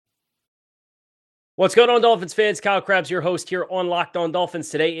What's going on, Dolphins fans? Kyle Krabs, your host here on Locked On Dolphins.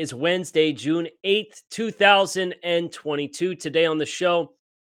 Today is Wednesday, June 8th, 2022. Today on the show,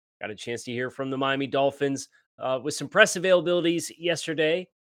 got a chance to hear from the Miami Dolphins with some press availabilities yesterday.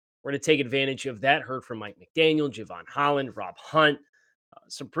 We're going to take advantage of that. Heard from Mike McDaniel, Javon Holland, Rob Hunt,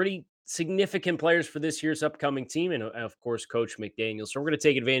 some pretty significant players for this year's upcoming team, and of course, Coach McDaniel. So we're going to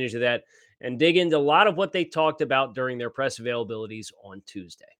take advantage of that and dig into a lot of what they talked about during their press availabilities on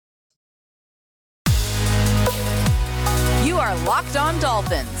Tuesday. You are Locked On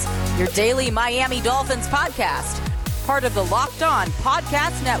Dolphins, your daily Miami Dolphins podcast, part of the Locked On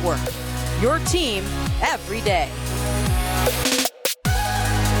Podcast Network, your team every day.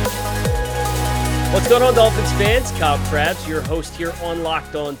 What's going on, Dolphins fans? Kyle Krabs, your host here on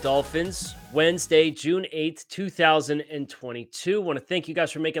Locked On Dolphins. Wednesday, June 8th, 2022. Want to thank you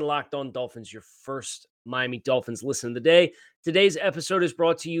guys for making Locked On Dolphins your first Miami Dolphins listen of the day. Today's episode is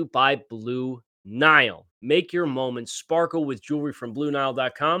brought to you by Blue Nile. Make your moments sparkle with jewelry from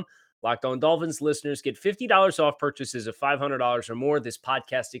BlueNile.com. Locked On Dolphins listeners get $50 off purchases of $500 or more. This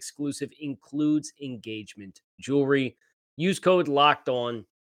podcast exclusive includes engagement jewelry. Use code Locked On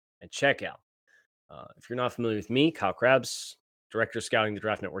at checkout. If you're not familiar with me, Kyle Krabs, Director of Scouting,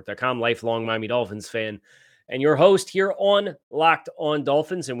 theDraftNetwork.com, lifelong Miami Dolphins fan, and your host here on Locked On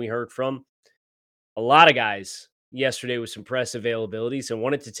Dolphins. And we heard from a lot of guys yesterday with some press availabilities and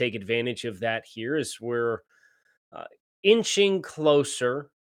wanted to take advantage of that here as we're inching closer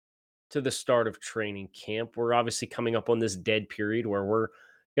to the start of training camp. We're obviously coming up on this dead period where we're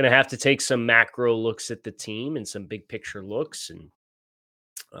going to have to take some macro looks at the team and some big picture looks. And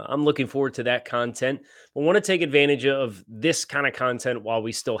I'm looking forward to that content. I want to take advantage of this kind of content while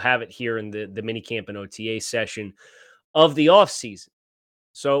we still have it here in the mini camp and OTA session of the off season.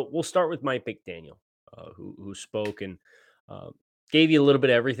 So we'll start with Mike McDaniel, who spoke and gave you a little bit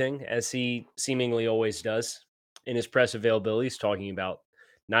of everything, as he seemingly always does in his press availabilities, talking about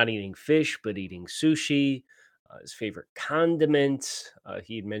not eating fish, but eating sushi, his favorite condiment.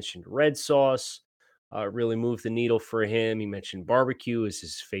 He had mentioned red sauce. Really moved the needle for him. He mentioned barbecue is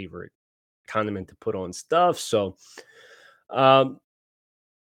his favorite condiment to put on stuff. So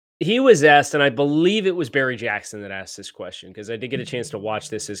he was asked, and I believe it was Barry Jackson that asked this question, because I did get a chance to watch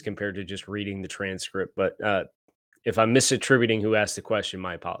this as compared to just reading the transcript. But if I'm misattributing who asked the question,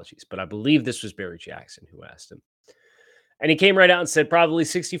 my apologies. But I believe this was Barry Jackson who asked him. And he came right out and said probably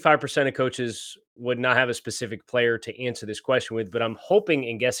 65% of coaches would not have a specific player to answer this question with, but I'm hoping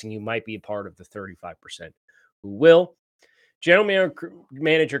and guessing you might be a part of the 35% who will. General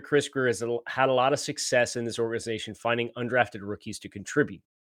Manager Chris Grier has had a lot of success in this organization finding undrafted rookies to contribute.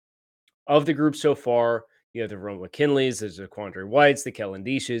 Of the group so far, you have the Ron McKinleys, there's the Quandre Whites, the Kellen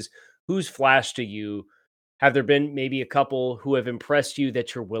Dishes. Who's flashed to you? Have there been maybe a couple who have impressed you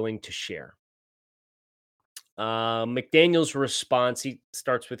that you're willing to share? McDaniel's response, he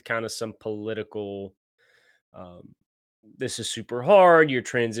starts with kind of some political, this is super hard. You're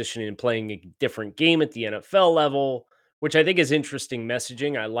transitioning and playing a different game at the NFL level, which I think is interesting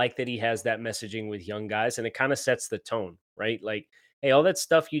messaging. I like that he has that messaging with young guys, and it kind of sets the tone, right? Like, hey, all that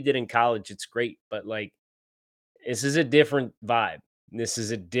stuff you did in college, it's great, but like, this is a different vibe. This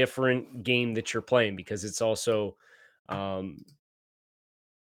is a different game that you're playing, because it's also,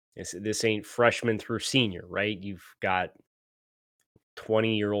 this ain't freshman through senior, right? You've got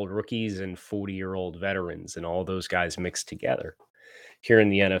 20-year-old rookies and 40-year-old veterans, and all those guys mixed together here in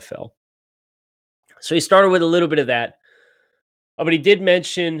the NFL. So he started with a little bit of that. But he did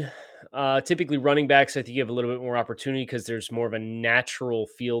mention typically running backs, I think you have a little bit more opportunity because there's more of a natural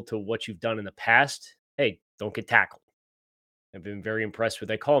feel to what you've done in the past. Hey, don't get tackled. I've been very impressed with,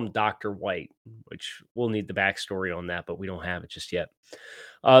 I call him Dr. White, which we'll need the backstory on that, but we don't have it just yet.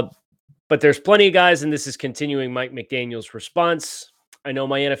 But there's plenty of guys, and this is continuing Mike McDaniel's response. I know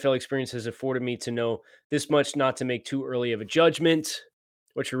my NFL experience has afforded me to know this much not to make too early of a judgment.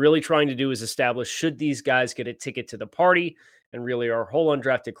 What you're really trying to do is establish, should these guys get a ticket to the party? And really, our whole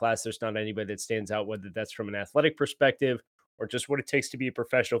undrafted class, there's not anybody that stands out, whether that's from an athletic perspective or just what it takes to be a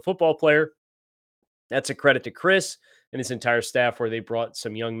professional football player. That's a credit to Chris and his entire staff, where they brought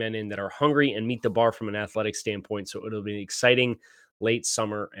some young men in that are hungry and meet the bar from an athletic standpoint. So it'll be an exciting late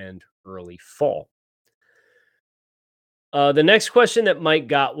summer and early fall. The next question that Mike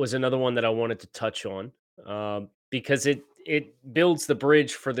got was another one that I wanted to touch on because it builds the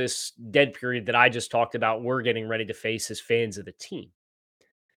bridge for this dead period that I just talked about. We're getting ready to face as fans of the team.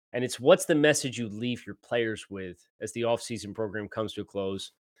 And it's, what's the message you leave your players with as the offseason program comes to a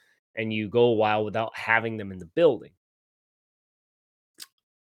close and you go a while without having them in the building?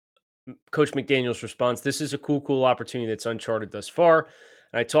 Coach McDaniel's response: this is a cool opportunity that's uncharted thus far.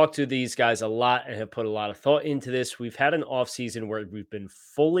 I talked to these guys a lot and have put a lot of thought into this. We've had an offseason where we've been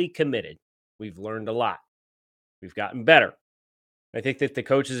fully committed. We've learned a lot. We've gotten better. I think that the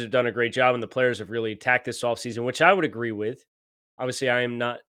coaches have done a great job and the players have really attacked this offseason, which I would agree with. Obviously, I am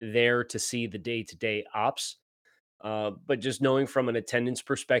not there to see the day to day ops, but just knowing from an attendance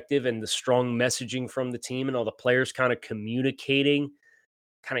perspective and the strong messaging from the team and all the players kind of communicating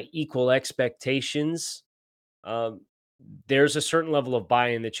kind of equal expectations, um, there's a certain level of buy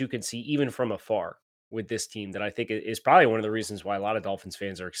in that you can see even from afar with this team that I think is probably one of the reasons why a lot of Dolphins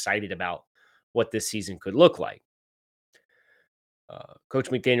fans are excited about what this season could look like. Coach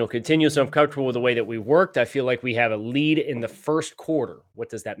McDaniel continues. So I'm comfortable with the way that we worked. I feel like we have a lead in the first quarter. What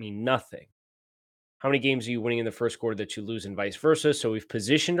does that mean? Nothing. How many games are you winning in the first quarter that you lose and vice versa? So we've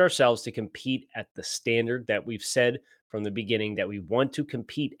positioned ourselves to compete at the standard that we've said from the beginning that we want to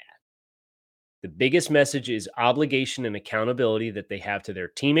compete at. The biggest message is obligation and accountability that they have to their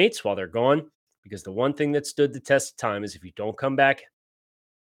teammates while they're gone. Because the one thing that stood the test of time is if you don't come back,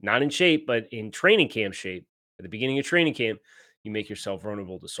 not in shape, but in training camp shape, at the beginning of training camp, you make yourself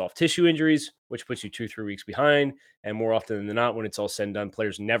vulnerable to soft tissue injuries, which puts you 2-3 weeks behind. And more often than not, when it's all said and done,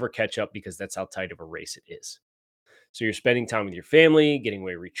 players never catch up because that's how tight of a race it is. So you're spending time with your family, getting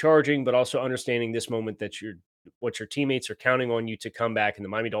away recharging, but also understanding this moment that what your teammates are counting on you to come back, and the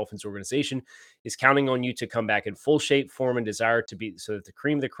Miami Dolphins organization is counting on you to come back in full shape, form, and desire to be so that the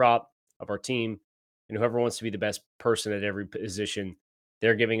cream of the crop of our team and whoever wants to be the best person at every position,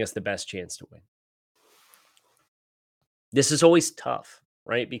 they're giving us the best chance to win. This is always tough,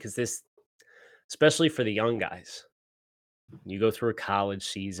 right? Because this, especially for the young guys, you go through a college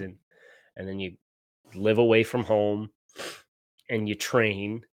season and then you live away from home and you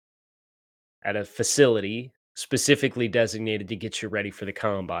train at a facility specifically designated to get you ready for the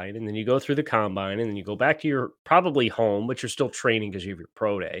combine. And then you go through the combine and then you go back to your probably home, but you're still training because you have your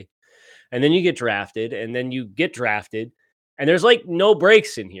pro day. And then you get drafted and then you get drafted. And there's like no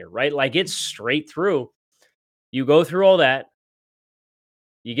breaks in here, right? Like it's straight through. You go through all that,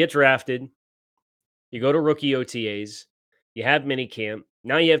 you get drafted, you go to rookie OTAs, you have mini camp,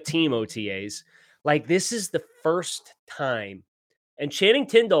 now you have team OTAs. Like this is the first time. And Channing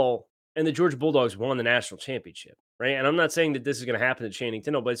Tindall and the Georgia Bulldogs won the national championship, right? And I'm not saying that this is going to happen to Channing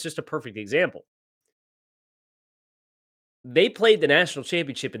Tindall, but it's just a perfect example. They played the national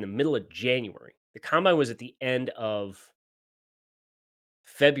championship in the middle of January. The combine was at the end of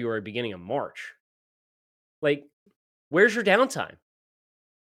February, beginning of March. Like, where's your downtime?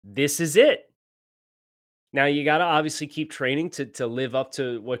 This is it. Now you got to obviously keep training to live up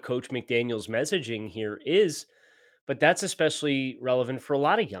to what Coach McDaniel's messaging here is, but that's especially relevant for a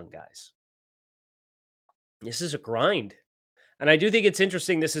lot of young guys. This is a grind. And I do think it's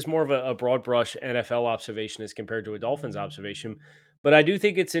interesting. This is more of a broad brush NFL observation as compared to a Dolphins observation. But I do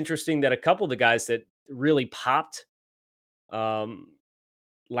think it's interesting that a couple of the guys that really popped um,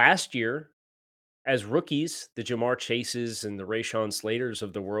 last year as rookies, the Jamar Chases and the Rashawn Slaters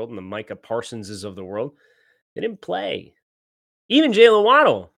of the world and the Micah Parsonses of the world, they didn't play. Even Jalen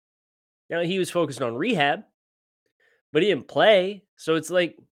Waddle. Now, he was focused on rehab, but he didn't play. So it's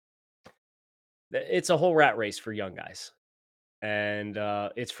like, it's a whole rat race for young guys. And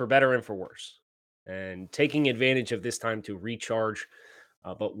it's for better and for worse. And taking advantage of this time to recharge,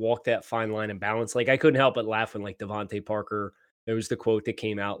 but walk that fine line and balance. Like I couldn't help but laugh when like Devontae Parker. There was the quote that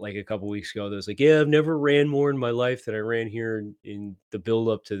came out like a couple weeks ago that was like, "Yeah, I've never ran more in my life than I ran here in the build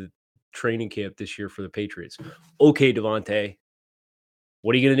up to training camp this year for the Patriots." Okay, Devontae,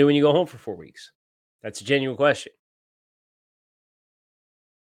 what are you going to do when you go home for 4 weeks? That's a genuine question.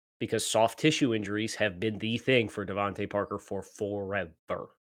 Because soft tissue injuries have been the thing for Devontae Parker for forever.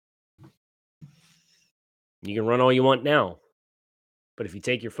 You can run all you want now, but if you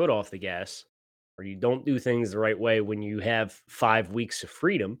take your foot off the gas or you don't do things the right way when you have 5 weeks of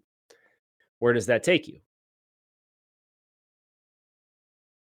freedom, where does that take you?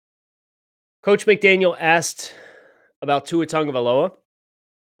 Coach McDaniel asked about Tua Tagovailoa,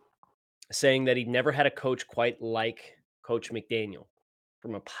 saying that he'd never had a coach quite like Coach McDaniel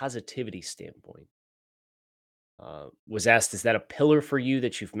from a positivity standpoint. Was asked, is that a pillar for you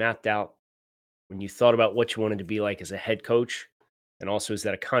that you've mapped out when you thought about what you wanted to be like as a head coach? And also, is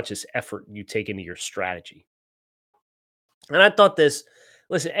that a conscious effort you take into your strategy? And I thought this,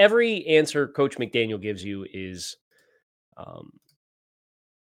 listen, every answer Coach McDaniel gives you is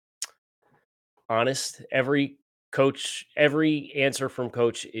honest. Every answer from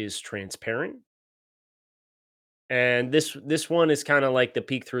coach is transparent. And this one is kind of like the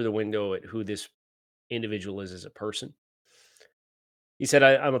peek through the window at who this individual is as a person. He said,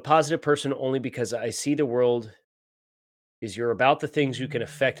 I'm a positive person only because I see the world is you're about the things you can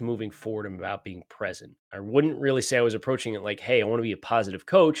affect moving forward and about being present. I wouldn't really say I was approaching it like, hey, I want to be a positive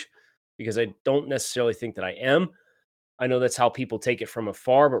coach because I don't necessarily think that I am. I know that's how people take it from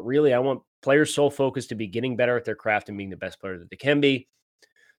afar, but really I want players' sole focus to be getting better at their craft and being the best player that they can be.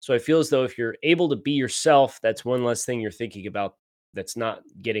 So I feel as though if you're able to be yourself, that's one less thing you're thinking about that's not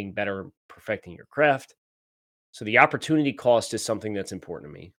getting better, perfecting your craft. So the opportunity cost is something that's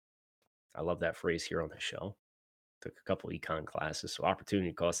important to me. I love that phrase here on the show. Took a couple econ classes. So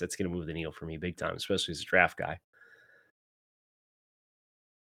opportunity cost, that's going to move the needle for me big time, especially as a draft guy.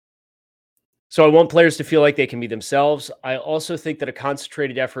 So I want players to feel like they can be themselves. I also think that a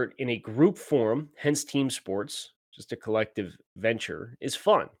concentrated effort in a group form, hence team sports, just a collective venture, is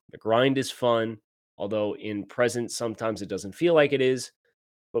fun. The grind is fun, although in present, sometimes it doesn't feel like it is.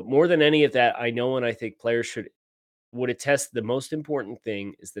 But more than any of that, I know and I think players would attest the most important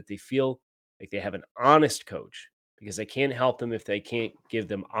thing is that they feel like they have an honest coach because I can't help them if they can't give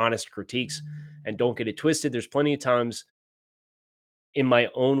them honest critiques. And don't get it twisted. There's plenty of times in my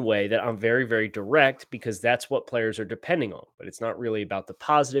own way that I'm very, very direct because that's what players are depending on. But it's not really about the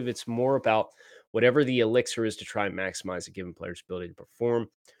positive. It's more about whatever the elixir is to try and maximize a given player's ability to perform,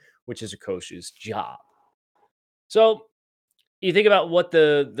 which is a coach's job. So you think about what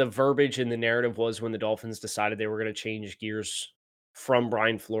the verbiage and the narrative was when the Dolphins decided they were going to change gears from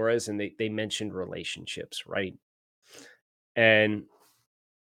Brian Flores, and they mentioned relationships, right? And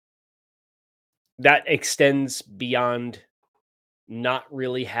that extends beyond not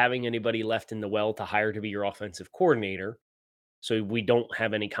really having anybody left in the well to hire to be your offensive coordinator. So we don't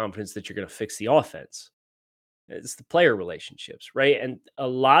have any confidence that you're going to fix the offense. It's the player relationships, right? And a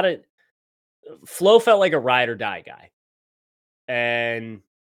lot of Flo felt like a ride or die guy. And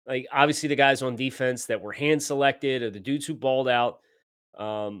like obviously the guys on defense that were hand selected or the dudes who balled out,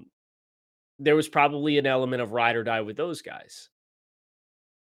 um, there was probably an element of ride or die with those guys.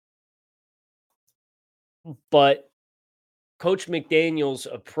 But Coach McDaniel's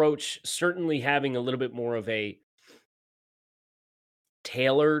approach, certainly having a little bit more of a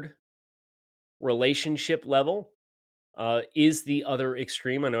tailored relationship level, is the other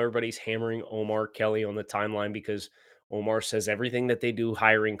extreme. I know everybody's hammering Omar Kelly on the timeline because Omar says everything that they do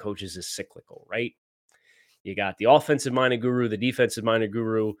hiring coaches is cyclical, right? You got the offensive minded guru, the defensive minded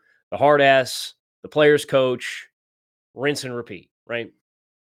guru, the hard ass, the player's coach, rinse and repeat, right?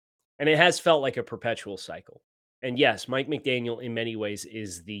 And it has felt like a perpetual cycle. And yes, Mike McDaniel in many ways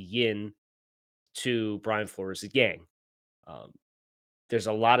is the yin to Brian Flores' gang. Um, there's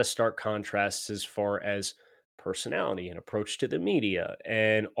a lot of stark contrasts as far as personality and approach to the media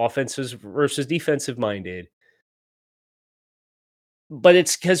and offensive versus defensive minded. But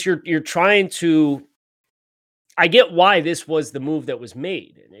it's because you're trying to. I get why this was the move that was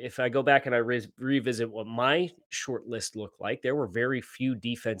made. And if I go back and I revisit what my short list looked like, there were very few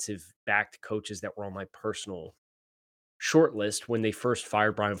defensive backed coaches that were on my personal short list when they first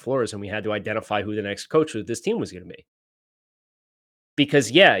fired Brian Flores, and we had to identify who the next coach of this team was going to be.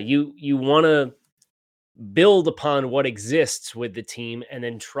 Because yeah, you want to build upon what exists with the team and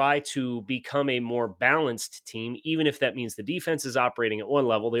then try to become a more balanced team, even if that means the defense is operating at one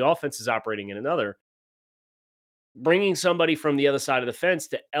level, the offense is operating in another. Bringing somebody from the other side of the fence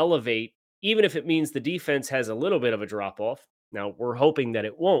to elevate, even if it means the defense has a little bit of a drop off. Now, we're hoping that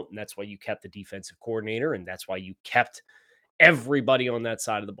it won't. And that's why you kept the defensive coordinator. And that's why you kept everybody on that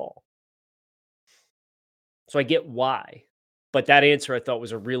side of the ball. So I get why. But that answer I thought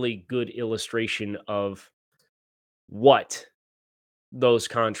was a really good illustration of what those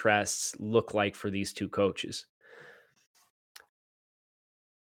contrasts look like for these two coaches.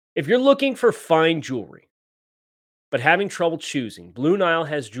 If you're looking for fine jewelry, but having trouble choosing, Blue Nile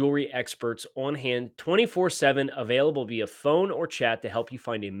has jewelry experts on hand 24/7, available via phone or chat to help you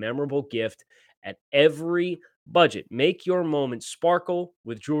find a memorable gift at every budget. Make your moment sparkle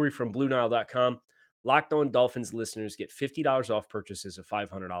with jewelry from BlueNile.com. Locked On Dolphins listeners get $50 off purchases of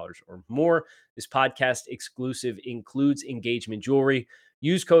 $500 or more. This podcast exclusive includes engagement jewelry.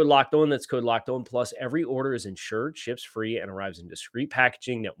 Use code Locked On. That's code Locked On. Plus, every order is insured, ships free, and arrives in discreet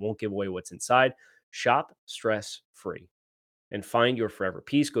packaging that won't give away what's inside. Shop stress free and find your forever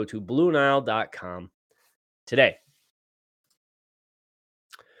piece. Go to BlueNile.com today.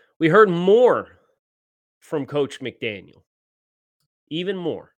 We heard more from Coach McDaniel, even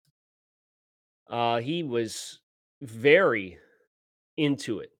more. He was very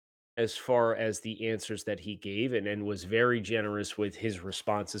into it as far as the answers that he gave and was very generous with his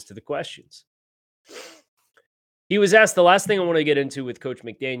responses to the questions. He was asked, the last thing I want to get into with Coach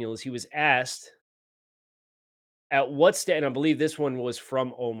McDaniel is he was asked at what stage, and I believe this one was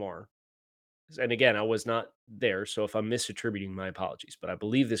from Omar, And again, I was not there, so if I'm misattributing, my apologies. But I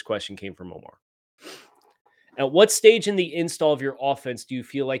believe this question came from Omar. At what stage in the install of your offense do you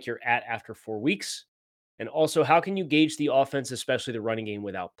feel like you're at after 4 weeks? And also, how can you gauge the offense, especially the running game,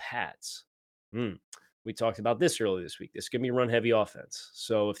 without pads? Hmm. We talked about this earlier this week. This is going to be run heavy offense.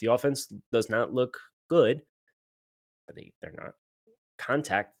 So if the offense does not look good, they're not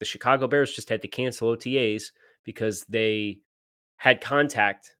contact. The Chicago Bears just had to cancel OTAs because they had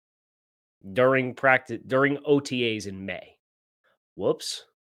contact during practice during OTAs in May. Whoops.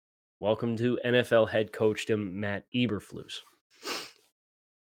 Welcome to NFL head coachdom Matt Eberflus.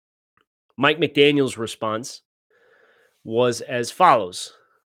 Mike McDaniel's response was as follows.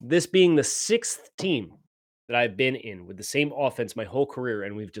 This being the sixth team that I've been in with the same offense my whole career,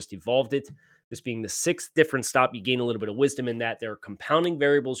 and we've just evolved it. This being the sixth different stop, you gain a little bit of wisdom in that. There are compounding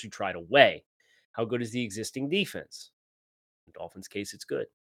variables you try to weigh. How good is the existing defense? In Dolphins' case, it's good.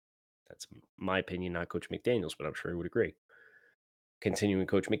 That's my opinion, not Coach McDaniel's, but I'm sure he would agree. Continuing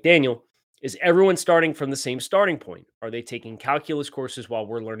Coach McDaniel, is everyone starting from the same starting point? Are they taking calculus courses while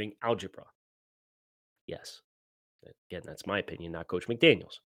we're learning algebra? Yes. Again, that's my opinion, not Coach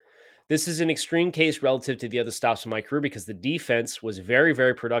McDaniel's. This is an extreme case relative to the other stops in my career because the defense was very,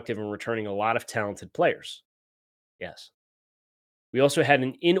 very productive in returning a lot of talented players. Yes. We also had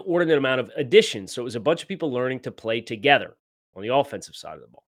an inordinate amount of additions. So it was a bunch of people learning to play together on the offensive side of the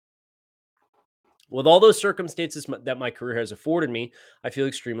ball. With all those circumstances that my career has afforded me, I feel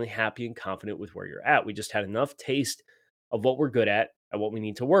extremely happy and confident with where you're at. We just had enough taste of what we're good at and what we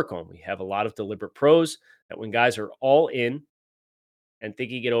need to work on. We have a lot of deliberate pros that when guys are all in and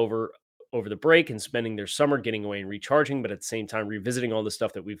thinking it over the break and spending their summer getting away and recharging, but at the same time revisiting all the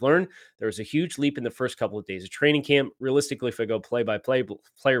stuff that we've learned. There was a huge leap in the first couple of days of training camp. Realistically, if I go play by play,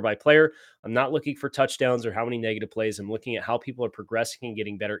 player by player, I'm not looking for touchdowns or how many negative plays. I'm looking at how people are progressing and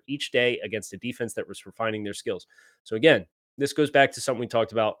getting better each day against a defense that was refining their skills. So again, this goes back to something we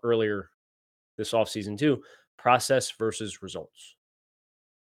talked about earlier this offseason too, process versus results.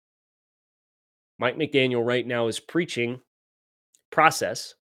 Mike McDaniel right now is preaching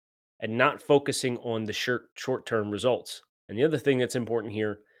process and not focusing on the short-term results. And the other thing that's important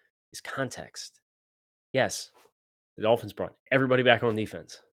here is context. Yes, the Dolphins brought everybody back on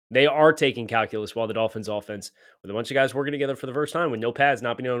defense. They are taking calculus while the Dolphins offense, with a bunch of guys working together for the first time with no pads,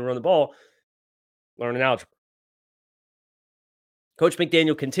 not being able to run the ball, learning algebra. Coach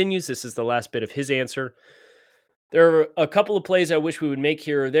McDaniel continues. This is the last bit of his answer. There are a couple of plays I wish we would make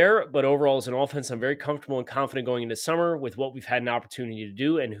here or there, but overall, as an offense, I'm very comfortable and confident going into summer with what we've had an opportunity to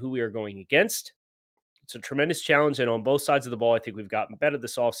do and who we are going against. It's a tremendous challenge, and on both sides of the ball, I think we've gotten better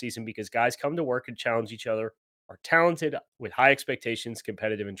this offseason because guys come to work and challenge each other, are talented, with high expectations,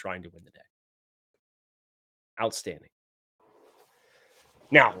 competitive, and trying to win the day. Outstanding.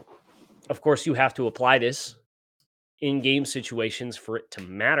 Now, of course, you have to apply this in game situations for it to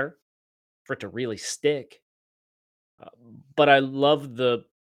matter, for it to really stick. But I love the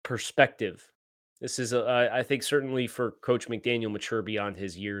perspective. This is, I think, certainly for Coach McDaniel, mature beyond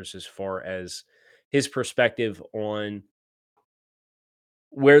his years as far as his perspective on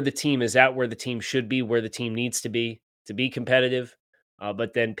where the team is at, where the team should be, where the team needs to be competitive,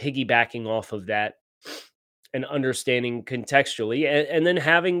 but then piggybacking off of that and understanding contextually and then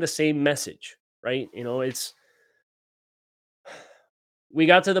having the same message, right? We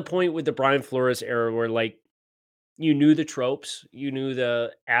got to the point with the Brian Flores era where like you knew the tropes, you knew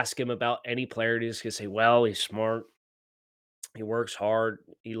the ask him about any player, to just say, well, he's smart, he works hard,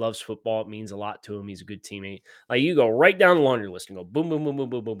 he loves football, it means a lot to him, he's a good teammate. Like you go right down the laundry list and go boom, boom, boom, boom,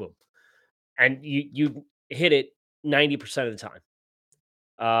 boom, boom, boom. And you hit it 90% of the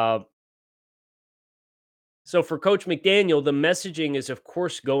time. So for Coach McDaniel, the messaging is, of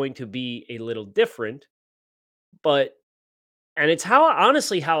course, going to be a little different, and it's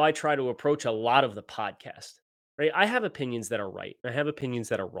honestly how I try to approach a lot of the podcast, right? I have opinions that are right. I have opinions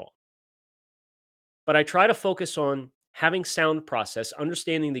that are wrong, but I try to focus on having sound process,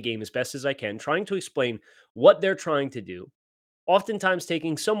 understanding the game as best as I can, trying to explain what they're trying to do, oftentimes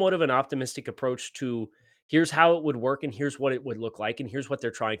taking somewhat of an optimistic approach to here's how it would work and here's what it would look like and here's what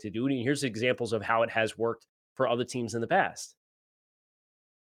they're trying to do and here's examples of how it has worked for other teams in the past.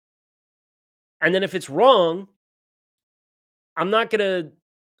 And then if it's wrong, I'm not going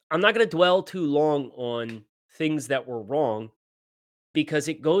to dwell too long on things that were wrong because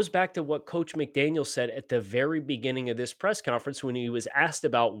it goes back to what Coach McDaniel said at the very beginning of this press conference when he was asked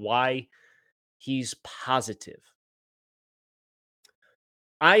about why he's positive.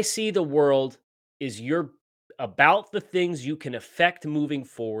 I see the world is you're about the things you can affect moving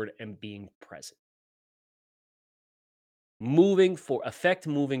forward and being present. Affect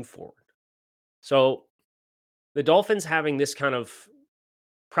moving forward. So the Dolphins having this kind of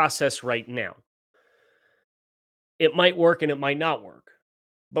process right now, it might work and it might not work,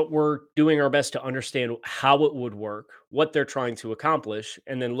 but we're doing our best to understand how it would work, what they're trying to accomplish,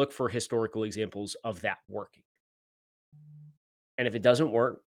 and then look for historical examples of that working. And if it doesn't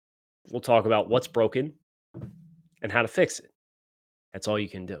work, we'll talk about what's broken and how to fix it. That's all you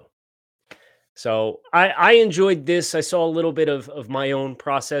can do. So I enjoyed this. I saw a little bit of my own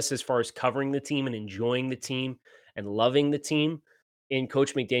process as far as covering the team and enjoying the team and loving the team in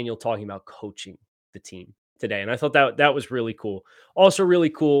Coach McDaniel talking about coaching the team today. And I thought that was really cool. Also really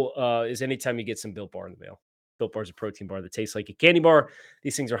cool is anytime you get some Built Bar in the mail. Built Bar is a protein bar that tastes like a candy bar.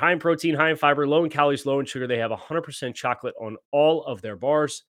 These things are high in protein, high in fiber, low in calories, low in sugar. They have 100% chocolate on all of their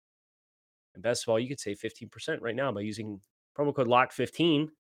bars. And best of all, you could save 15% right now by using promo code LOCK15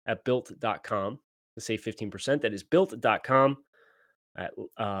 at built.com to save 15%. That is built.com at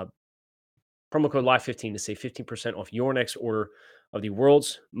promo code LOCK15 to save 15% off your next order of the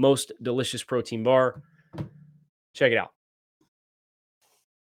world's most delicious protein bar. Check it out.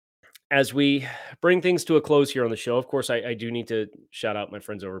 As we bring things to a close here on the show, of course, I do need to shout out my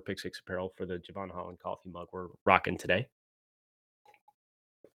friends over at Pick Six Apparel for the Javon Holland coffee mug we're rocking today.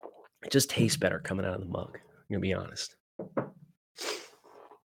 It just tastes better coming out of the mug. I'm going to be honest.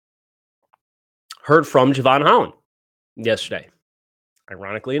 Heard from Javon Holland yesterday,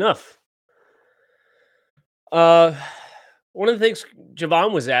 ironically enough. One of the things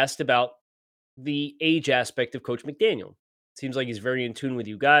Javon was asked about the age aspect of Coach McDaniel. Seems like he's very in tune with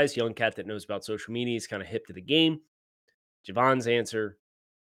you guys. Young cat that knows about social media. He's kind of hip to the game. Javon's answer,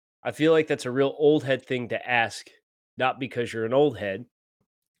 I feel like that's a real old head thing to ask, not because you're an old head.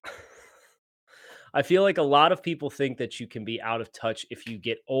 I feel like a lot of people think that you can be out of touch if you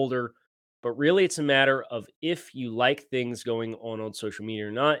get older, but really it's a matter of if you like things going on social media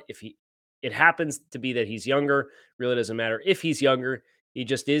or not. It happens to be that he's younger, really doesn't matter if he's younger. He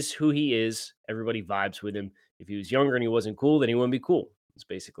just is who he is. Everybody vibes with him. If he was younger and he wasn't cool, then he wouldn't be cool. It's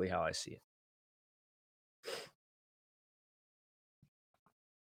basically how I see it.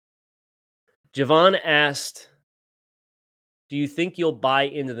 Javon asked, do you think you'll buy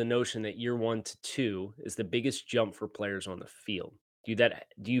into the notion that year 1 to 2 is the biggest jump for players on the field? Do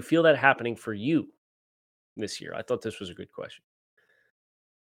you feel that happening for you this year? I thought this was a good question.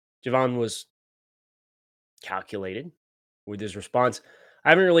 Javon was calculated with his response. I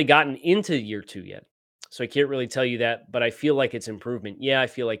haven't really gotten into year 2 yet, so I can't really tell you that, but I feel like it's improvement. Yeah, I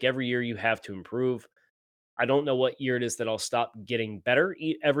feel like every year you have to improve. I don't know what year it is that I'll stop getting better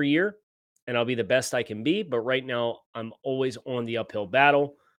every year, and I'll be the best I can be. But right now, I'm always on the uphill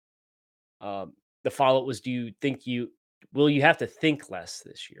battle. The follow-up was, will you have to think less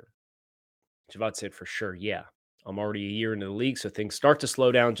this year? Javad said, for sure, yeah. I'm already a year into the league, so things start to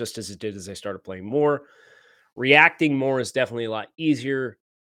slow down just as it did as I started playing more. Reacting more is definitely a lot easier,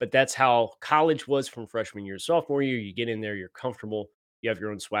 but that's how college was from freshman year to sophomore year. You get in there, you're comfortable, you have your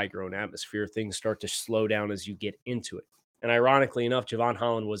own swag, your own atmosphere. Things start to slow down as you get into it. And ironically enough, Javon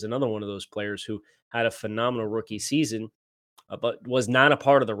Holland was another one of those players who had a phenomenal rookie season, but was not a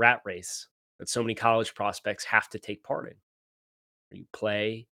part of the rat race that so many college prospects have to take part in. You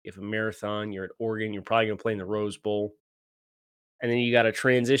play, you have a marathon, you're at Oregon, you're probably going to play in the Rose Bowl. And then you got to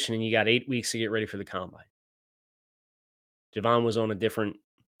transition and you got 8 weeks to get ready for the combine. Javon was on a different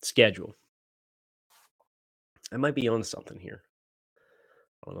schedule. I might be on something here.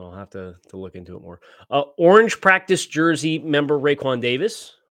 I don't know. I'll have to look into it more. Orange practice jersey member Raekwon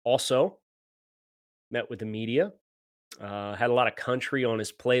Davis also met with the media. Had a lot of country on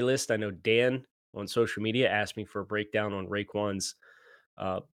his playlist. I know Dan on social media asked me for a breakdown on Raekwon's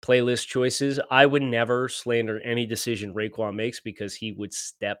playlist choices. I would never slander any decision Raekwon makes because he would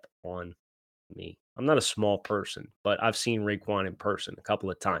step on me. I'm not a small person, but I've seen Raekwon in person a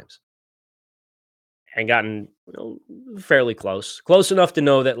couple of times and gotten fairly close enough to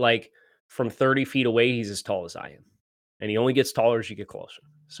know that like from 30 feet away, he's as tall as I am. And he only gets taller as you get closer.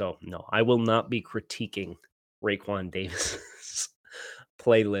 So no, I will not be critiquing Raekwon Davis'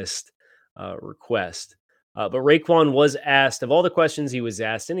 playlist request. But Raekwon was asked of all the questions he was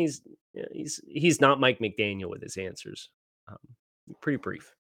asked, and he's not Mike McDaniel with his answers. Pretty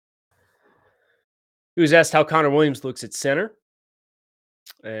brief. He was asked how Connor Williams looks at center.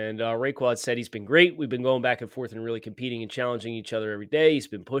 And Raekwon said he's been great. We've been going back and forth and really competing and challenging each other every day. He's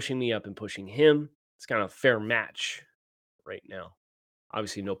been pushing me up and pushing him. It's kind of a fair match right now.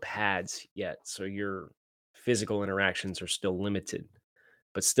 Obviously, no pads yet, so your physical interactions are still limited.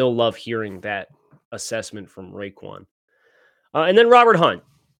 But still love hearing that assessment from Raekwon. And then Robert Hunt.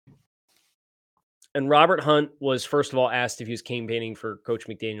 And Robert Hunt was, first of all, asked if he was campaigning for Coach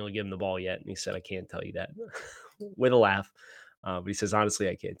McDaniel to give him the ball yet. And he said, I can't tell you that with a laugh. But he says, honestly,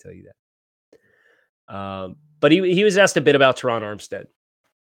 I can't tell you that. But he was asked a bit about Teron Armstead.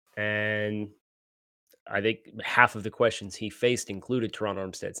 And I think half of the questions he faced included Teron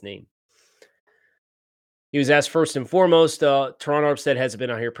Armstead's name. He was asked first and foremost, Teron Armstead hasn't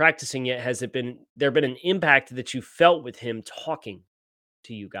been out here practicing yet. Has there been an impact that you felt with him talking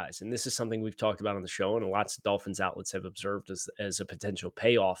to you guys? And this is something we've talked about on the show, and lots of Dolphins outlets have observed as a potential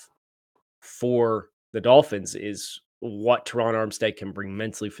payoff for the Dolphins is what Teron Armstead can bring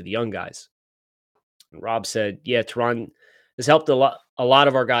mentally for the young guys. And Rob said, yeah, Teron has helped a lot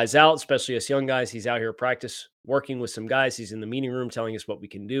of our guys out, especially us young guys. He's out here practice working with some guys. He's in the meeting room telling us what we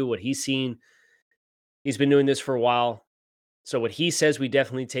can do, what he's seen. He's been doing this for a while. So what he says, we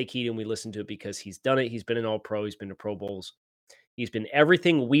definitely take heed and we listen to it because he's done it. He's been an All-Pro. He's been to Pro Bowls. He's been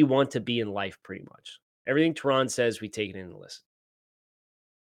everything we want to be in life, pretty much. Everything Teron says, we take it in and listen.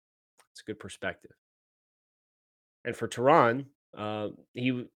 It's a good perspective. And for Teron,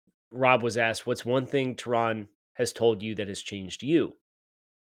 Rob was asked, what's one thing Teron has told you that has changed you?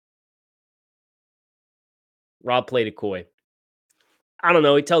 Rob played it coy. I don't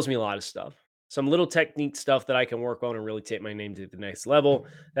know. He tells me a lot of stuff. Some little technique stuff that I can work on and really take my name to the next level.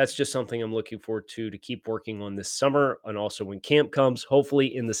 That's just something I'm looking forward to keep working on this summer. And also when camp comes,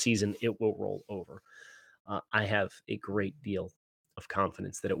 hopefully in the season, it will roll over. I have a great deal of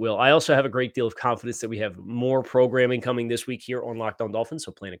confidence that it will. I also have a great deal of confidence that we have more programming coming this week here on Locked On Dolphins,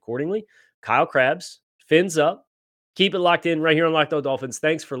 so plan accordingly. Kyle Krabs, fins up. Keep it locked in right here on Locked On Dolphins.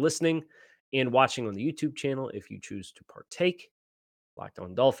 Thanks for listening and watching on the YouTube channel if you choose to partake. Locked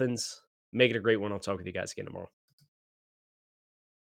On Dolphins. Make it a great one. I'll talk with you guys again tomorrow.